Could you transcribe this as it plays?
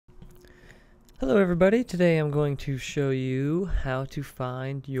Hello everybody, today I'm going to show you how to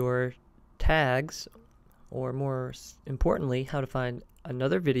find your tags, or more importantly, how to find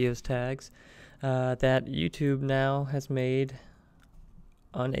another video's tags that YouTube now has made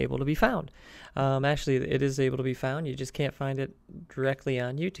unable to be found. Actually, it is able to be found, you just can't find it directly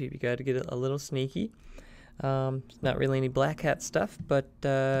on YouTube. You got to get a little sneaky. It's not really any black hat stuff, but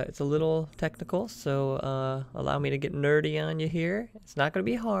it's a little technical, so allow me to get nerdy on you here. It's not going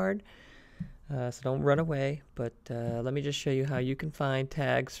to be hard. So don't run away, but let me just show you how you can find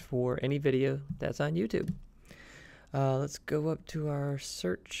tags for any video that's on YouTube. Let's go up to our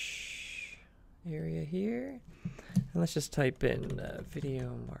search area here, and let's just type in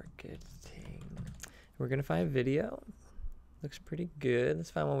video marketing. We're going to find video. Looks pretty good. Let's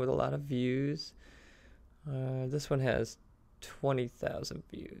find one with a lot of views. This one has 20,000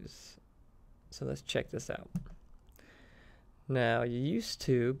 views. So let's check this out. Now, you used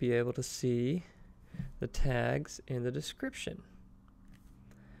to be able to see the tags in the description.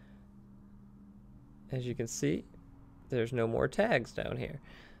 As you can see, there's no more tags down here.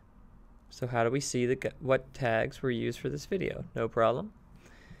 So how do we see what tags were used for this video? No problem.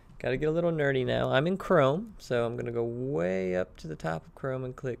 Got to get a little nerdy now. I'm in Chrome, so I'm going to go way up to the top of Chrome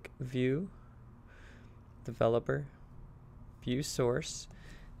and click View, Developer, View Source,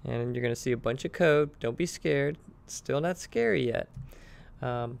 and you're going to see a bunch of code. Don't be scared. Still not scary yet.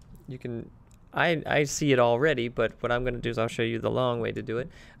 I see it already, but what I'm going to do is I'll show you the long way to do it.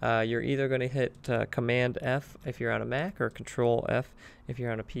 You're either going to hit Command F if you're on a Mac, or Control F if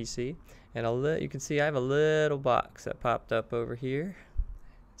you're on a PC. And you can see I have a little box that popped up over here.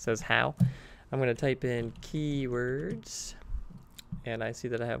 It says how. I'm going to type in keywords, and I see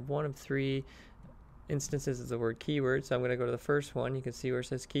that I have one of three instances of the word keyword. So I'm going to go to the first one. You can see where it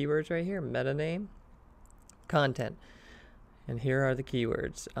says keywords right here, meta name, content. And here are the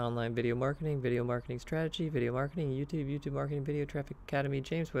keywords: online video marketing strategy, video marketing, YouTube marketing, video traffic academy,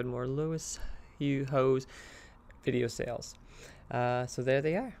 James Wedmore, Lewis, Hugh Hose, video sales. So there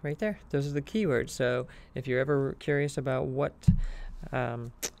they are, right there. Those are the keywords. So if you're ever curious about what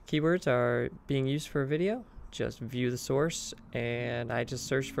keywords are being used for a video, just view the source, and I just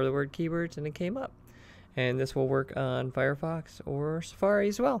searched for the word keywords and it came up. And this will work on Firefox or Safari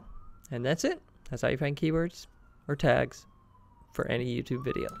as well. And that's it. That's how you find keywords or tags for any YouTube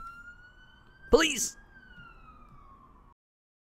video. Please!